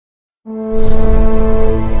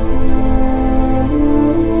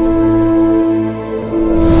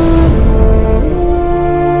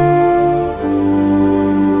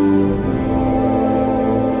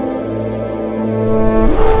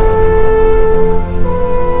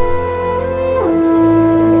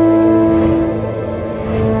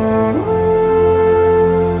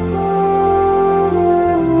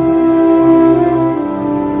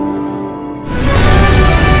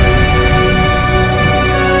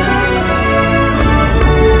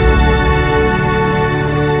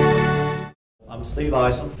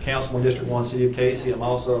Isom, Councilman District 1, City of Casey. I'm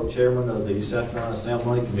also Chairman of the South Carolina Sound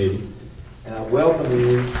Money Committee. And I welcome you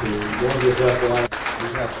to join this South Carolina. We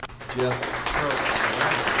have Jeff Turk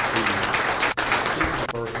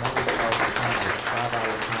first, and I'm going to start the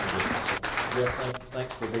 5-hour time. Jeff,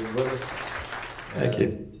 thanks for being with us. Thank you.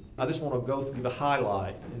 I just want to give a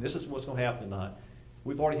highlight, and this is what's going to happen tonight.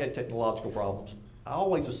 We've already had technological problems. I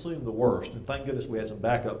always assume the worst, and thank goodness we had some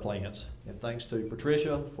backup plans. And thanks to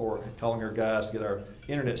Patricia for calling our guys to get our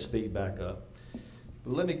internet speed back up.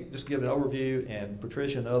 But let me just give an overview, and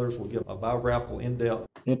Patricia and others will give a biographical, in-depth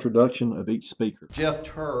introduction of each speaker. Jeff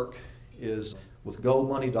Turk is with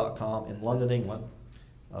goldmoney.com in London, England.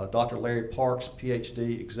 Dr. Larry Parks,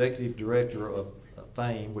 PhD, Executive Director of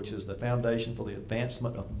FAME, which is the Foundation for the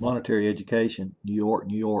Advancement of Monetary Education, New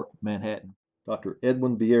York, Manhattan. Dr.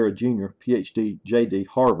 Edwin Vieira Jr., PhD, JD,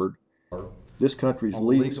 Harvard, this country's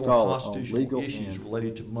leading scholar on legal issues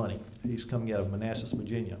related to money. He's coming out of Manassas,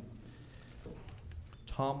 Virginia.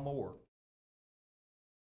 Tom Moore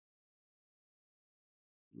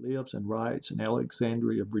lives and writes in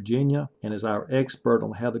Alexandria, Virginia, and is our expert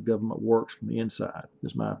on how the government works from the inside.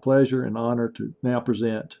 It's my pleasure and honor to now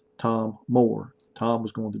present Tom Moore. Tom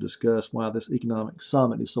was going to discuss why this economic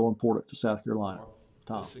summit is so important to South Carolina.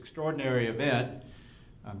 Tom. This extraordinary event.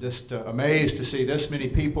 I'm just amazed to see this many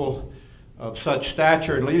people of such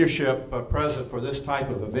stature and leadership present for this type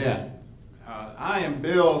of event. I am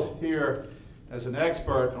billed here as an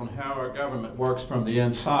expert on how our government works from the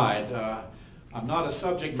inside. I'm not a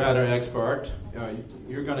subject matter expert.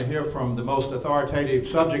 You're going to hear from the most authoritative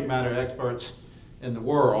subject matter experts in the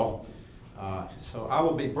world. So I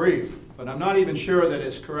will be brief, but I'm not even sure that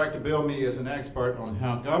it's correct to bill me as an expert on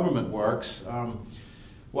how government works.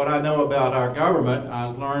 What I know about our government,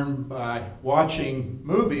 I've learned by watching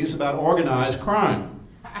movies about organized crime.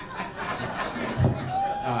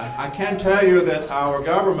 I can tell you that our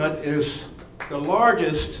government is the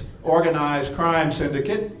largest organized crime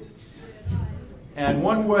syndicate. And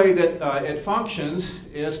one way that it functions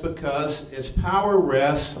is because its power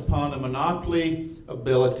rests upon a monopoly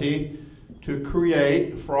ability to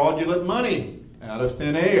create fraudulent money out of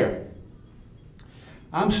thin air.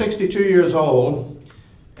 I'm 62 years old.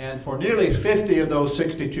 And for nearly 50 of those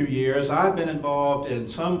 62 years, I've been involved in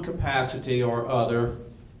some capacity or other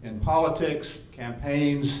in politics,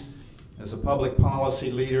 campaigns, as a public policy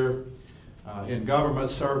leader, in government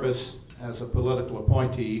service as a political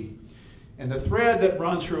appointee. And the thread that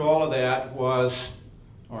runs through all of that was,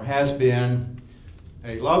 or has been,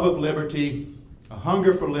 a love of liberty, a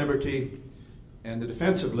hunger for liberty, and the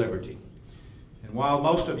defense of liberty. And while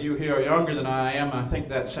most of you here are younger than I am, I think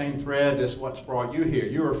that same thread is what's brought you here.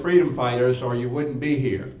 You are freedom fighters or you wouldn't be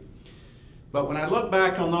here. But when I look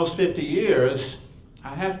back on those 50 years,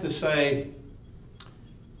 I have to say,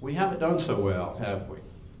 we haven't done so well, have we?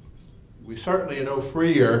 We certainly are no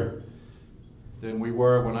freer than we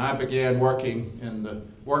were when I began working in the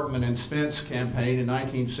Workman and Spence campaign in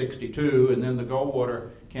 1962 and then the Goldwater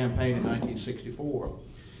campaign in 1964.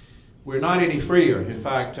 We're not any freer. In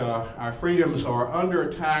fact, our freedoms are under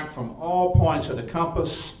attack from all points of the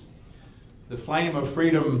compass. The flame of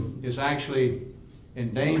freedom is actually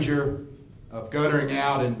in danger of guttering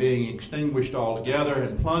out and being extinguished altogether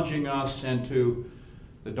and plunging us into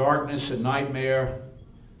the darkness and nightmare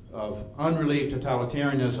of unrelieved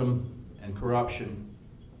totalitarianism and corruption.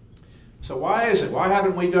 So why is it? Why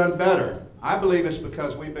haven't we done better? I believe it's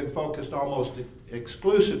because we've been focused almost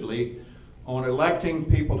exclusively on electing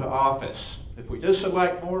people to office. If we just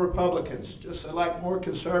elect more Republicans, just elect more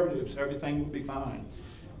conservatives, everything will be fine.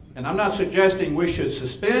 And I'm not suggesting we should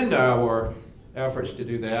suspend our efforts to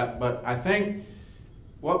do that, but I think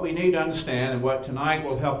what we need to understand, and what tonight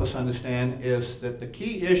will help us understand, is that the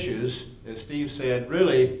key issues, as Steve said,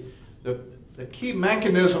 really, the key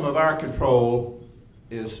mechanism of our control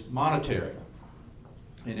is monetary.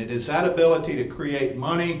 And it is that ability to create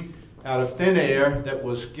money out of thin air that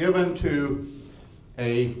was given to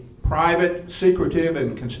a private, secretive,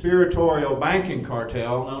 and conspiratorial banking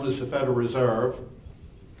cartel known as the Federal Reserve,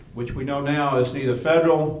 which we know now is neither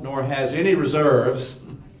federal nor has any reserves.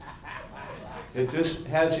 It just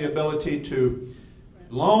has the ability to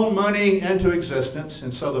loan money into existence,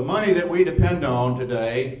 and so the money that we depend on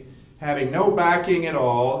today, having no backing at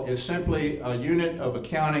all, is simply a unit of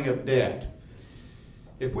accounting of debt.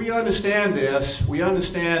 If we understand this, we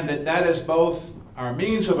understand that that is both our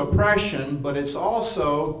means of oppression, but it's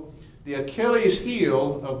also the Achilles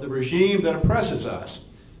heel of the regime that oppresses us,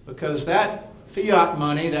 because that fiat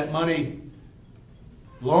money, that money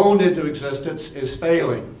loaned into existence, is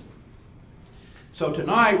failing. So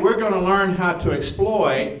tonight we're going to learn how to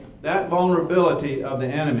exploit that vulnerability of the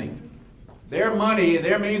enemy. Their money,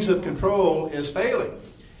 their means of control is failing.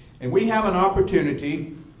 And we have an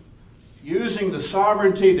opportunity, using the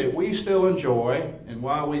sovereignty that we still enjoy, and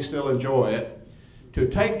while we still enjoy it, to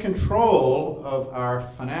take control of our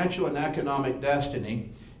financial and economic destiny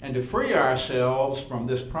and to free ourselves from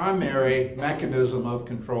this primary mechanism of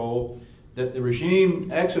control that the regime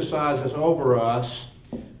exercises over us,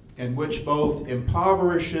 and which both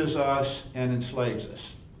impoverishes us and enslaves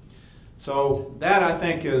us. So that, I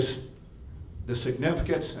think, is the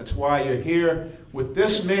significance. That's why you're here. With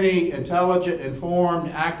this many intelligent,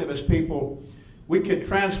 informed, activist people, we could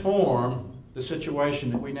transform the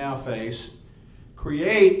situation that we now face,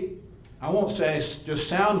 create, I won't say just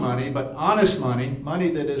sound money, but honest money, money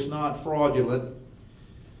that is not fraudulent,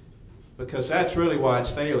 because that's really why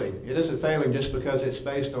it's failing. It isn't failing just because it's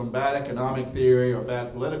based on bad economic theory or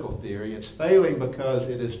bad political theory. It's failing because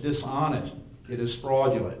it is dishonest. It is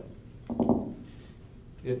fraudulent.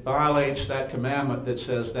 It violates that commandment that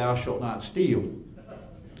says, "Thou shalt not steal."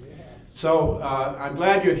 So I'm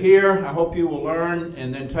glad you're here. I hope you will learn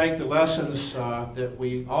and then take the lessons that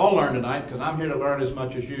we all learned tonight, because I'm here to learn as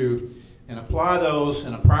much as you, and apply those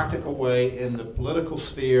in a practical way in the political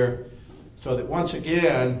sphere, so that once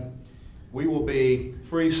again we will be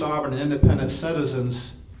free, sovereign, and independent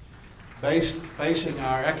citizens basing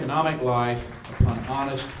our economic life upon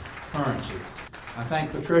honest currency. I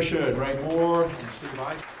thank Patricia and Ray Moore and Steve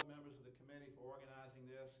Isom, members of the committee, for organizing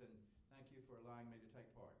this, and thank you for allowing me to take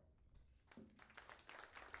part.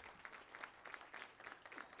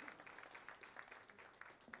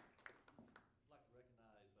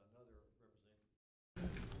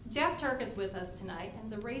 Jeff Turk is with us tonight,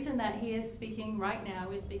 and the reason that he is speaking right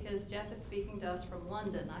now is because Jeff is speaking to us from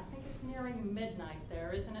London. I think it's nearing midnight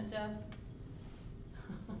there, isn't it, Jeff?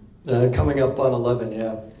 Coming up on 11,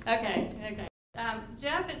 yeah. Okay.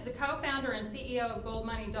 Jeff is the co-founder and CEO of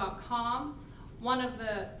goldmoney.com, one of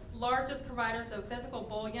the largest providers of physical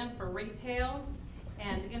bullion for retail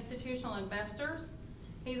and institutional investors.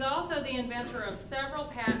 He's also the inventor of several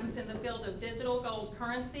patents in the field of digital gold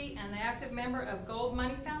currency and the active member of Gold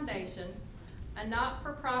Money Foundation, a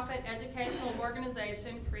not-for-profit educational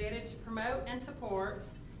organization created to promote and support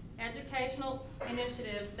educational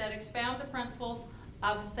initiatives that expound the principles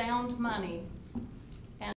of sound money.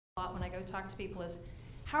 And a lot when I go talk to people is,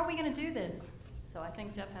 how are we going to do this? So I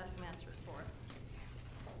think Jeff has some answers for us.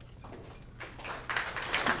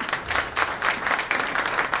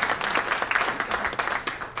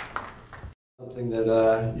 Something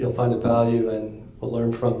that you'll find of value and will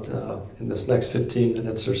learn from in this next 15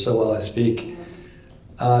 minutes or so while I speak.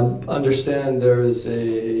 Understand there is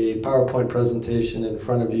a PowerPoint presentation in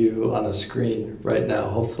front of you on a screen right now.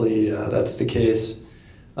 Hopefully that's the case.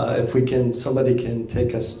 If we can, somebody can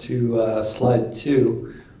take us to slide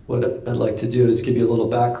 2. What I'd like to do is give you a little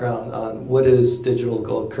background on what is digital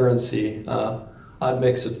gold currency. Odd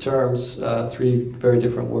mix of terms, 3 very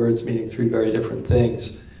different words meaning 3 very different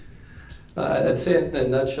things. I'd say in a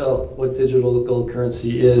nutshell what digital gold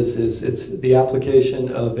currency is it's the application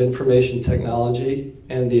of information technology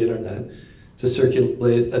and the internet to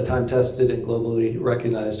circulate a time-tested and globally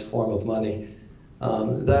recognized form of money.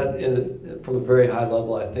 That, from a very high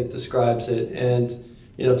level, I think describes it. And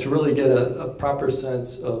to really get a proper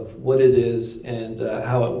sense of what it is and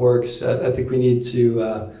how it works, I think we need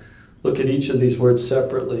to look at each of these words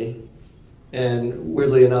separately. And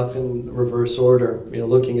weirdly enough, in reverse order,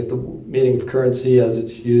 looking at the meaning of currency as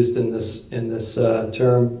it's used in this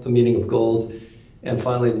term, the meaning of gold, and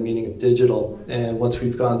finally the meaning of digital. And once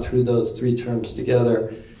we've gone through those 3 terms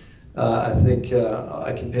together, I think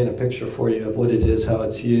I can paint a picture for you of what it is, how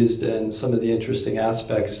it's used, and some of the interesting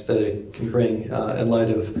aspects that it can bring in light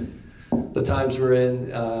of the times we're in,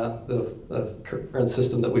 the current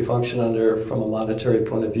system that we function under from a monetary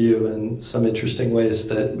point of view, and some interesting ways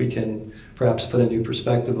that we can perhaps put a new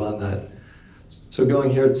perspective on that. So going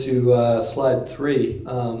here to slide 3,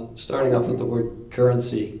 starting off with the word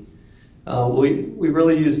currency. We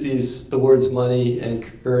really use the words money and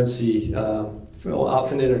currency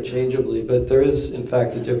often interchangeably, but there is in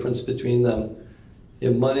fact a difference between them.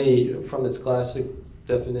 Money, from its classic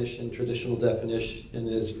definition, traditional definition,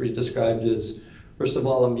 is described as, first of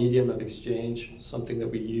all, a medium of exchange, something that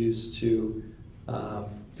we use to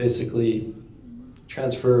basically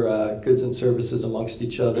transfer goods and services amongst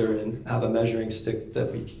each other and have a measuring stick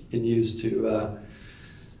that we can use to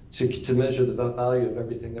measure the value of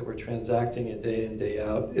everything that we're transacting day in, day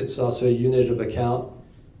out. It's also a unit of account,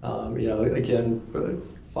 again,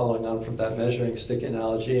 following on from that measuring stick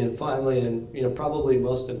analogy. And finally, and probably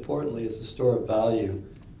most importantly, is the store of value.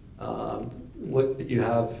 What you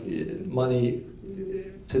have, money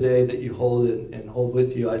today that you hold and hold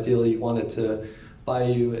with you, ideally you want it to buy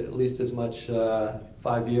you at least as much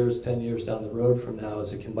 5 years, 10 years down the road from now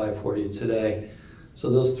as it can buy for you today. So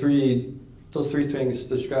those three things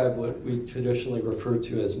describe what we traditionally refer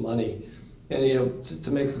to as money. And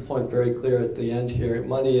to make the point very clear at the end here,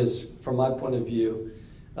 money is, from my point of view,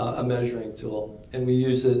 a measuring tool, and we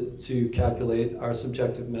use it to calculate our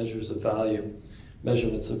subjective measures of value,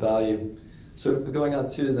 measurements of value. So going on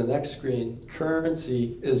to the next screen,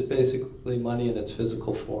 currency is basically money in its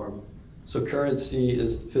physical form. So currency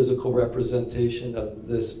is the physical representation of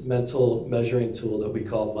this mental measuring tool that we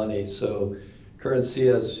call money. So currency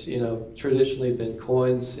has, traditionally been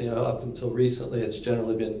coins. Up until recently, it's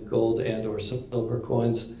generally been gold and or silver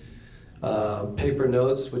coins. Paper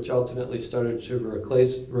notes, which ultimately started to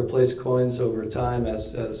replace coins over time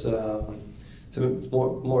to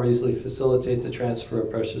more easily facilitate the transfer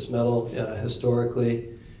of precious metal historically.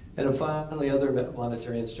 And then finally, other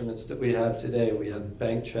monetary instruments that we have today. We have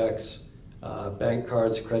bank checks, bank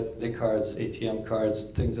cards, credit cards, ATM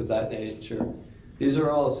cards, things of that nature. These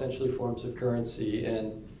are all essentially forms of currency,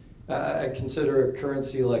 and I consider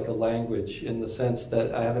currency like a language in the sense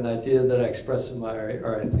that I have an idea that I express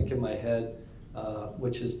or I think in my head,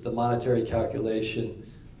 which is the monetary calculation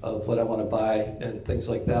of what I want to buy and things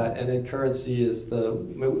like that. And then currency is the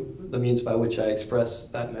means by which I express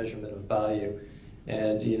that measurement of value,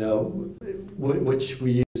 and which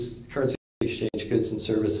we use currency to exchange goods and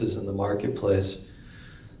services in the marketplace.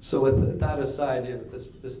 So with that aside, this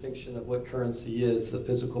distinction of what currency is, the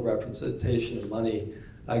physical representation of money,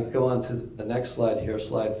 I go on to the next slide here,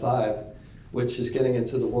 slide 5, which is getting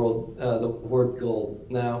into the word gold.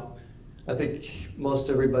 Now, I think most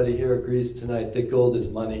everybody here agrees tonight that gold is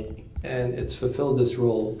money, and it's fulfilled this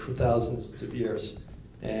role for thousands of years,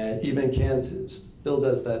 and even still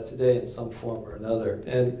does that today in some form or another.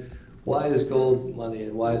 And why is gold money,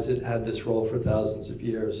 and why has it had this role for thousands of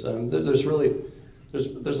years?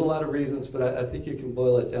 There's a lot of reasons, but I think you can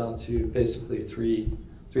boil it down to basically three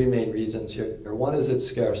main reasons here. One is it's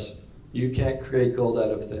scarce. You can't create gold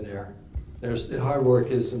out of thin air. Hard work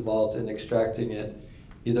is involved in extracting it,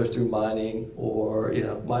 either through mining or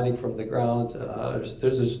mining from the ground.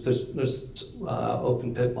 There's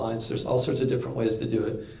open pit mines. There's all sorts of different ways to do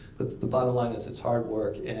it. But the bottom line is it's hard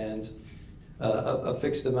work, and a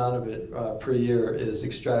fixed amount of it per year is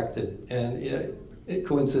extracted. And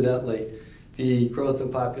coincidentally, the growth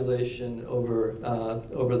in population over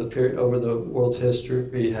the world's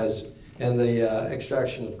history and the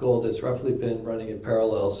extraction of gold has roughly been running in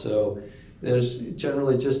parallel. So there's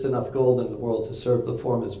generally just enough gold in the world to serve the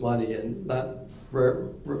form as money, and not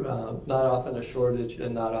often a shortage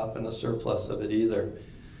and not often a surplus of it either.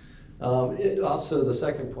 Also, the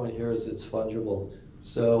second point here is it's fungible.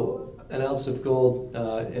 So an ounce of gold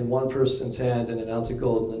in one person's hand and an ounce of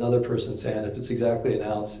gold in another person's hand, if it's exactly an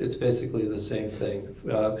ounce, it's basically the same thing.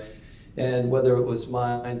 And whether it was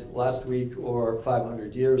mined last week or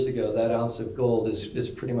 500 years ago, that ounce of gold is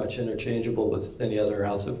pretty much interchangeable with any other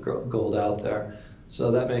ounce of gold out there.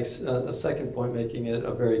 So that makes a second point, making it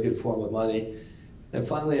a very good form of money. And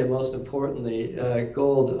finally, and most importantly,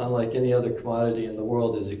 gold, unlike any other commodity in the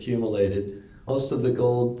world, is accumulated. Most of the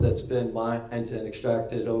gold that's been mined and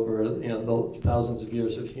extracted over the thousands of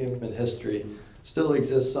years of human history still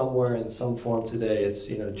exists somewhere in some form today. It's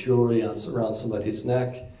jewelry around somebody's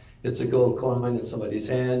neck. It's a gold coin in somebody's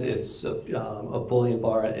hand. It's a bullion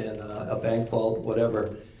bar in a bank vault,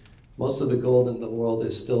 whatever. Most of the gold in the world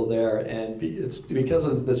is still there, and it's because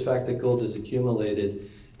of this fact that gold is accumulated,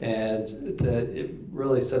 and that it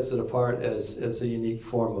really sets it apart as a unique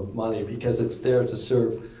form of money, because it's there to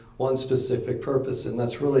serve one specific purpose, and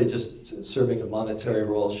that's really just serving a monetary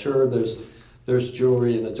role. Sure, there's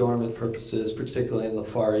jewelry and adornment purposes, particularly in the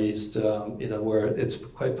Far East, where it's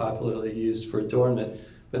quite popularly used for adornment,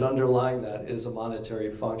 but underlying that is a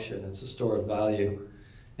monetary function. It's a store of value.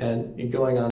 And going on